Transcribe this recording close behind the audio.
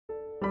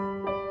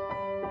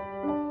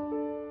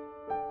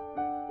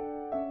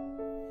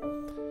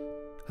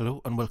Hello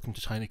and welcome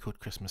to Tiny Code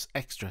Christmas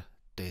Extra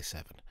Day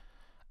 7,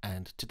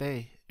 and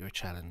today your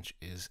challenge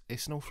is a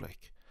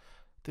snowflake.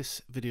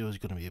 This video is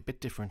going to be a bit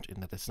different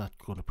in that it's not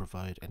going to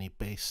provide any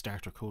base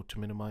starter code to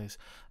minimize,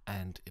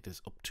 and it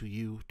is up to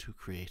you to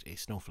create a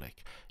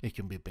snowflake. It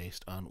can be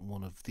based on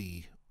one of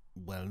the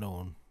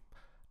well-known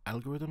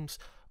algorithms,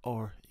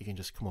 or you can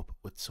just come up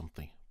with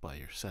something by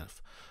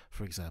yourself.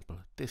 For example,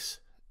 this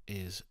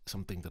is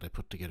something that I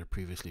put together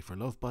previously for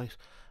Lovebyte,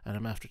 and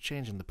I'm after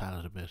changing the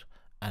palette a bit,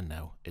 and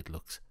now it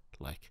looks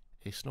like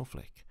a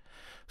snowflake.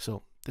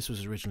 So this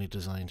was originally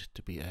designed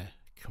to be a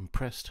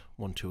compressed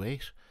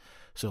 128.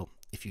 So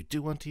if you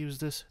do want to use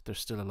this, there's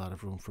still a lot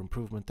of room for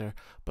improvement there,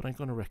 but I'm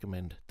going to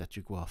recommend that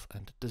you go off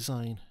and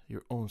design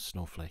your own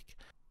snowflake,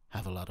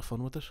 have a lot of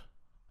fun with it,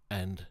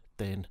 and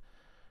then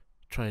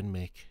try and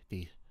make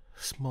the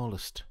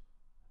smallest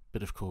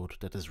bit of code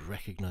that is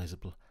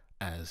recognizable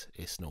as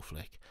a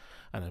snowflake.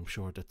 And I'm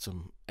sure that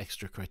some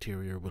extra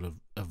criteria will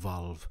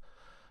evolve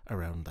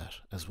around that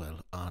as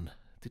well on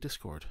the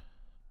Discord.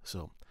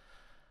 So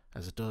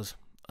as it does,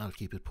 I'll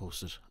keep it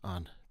posted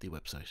on the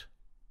website.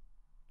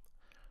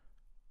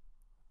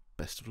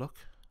 Best of luck.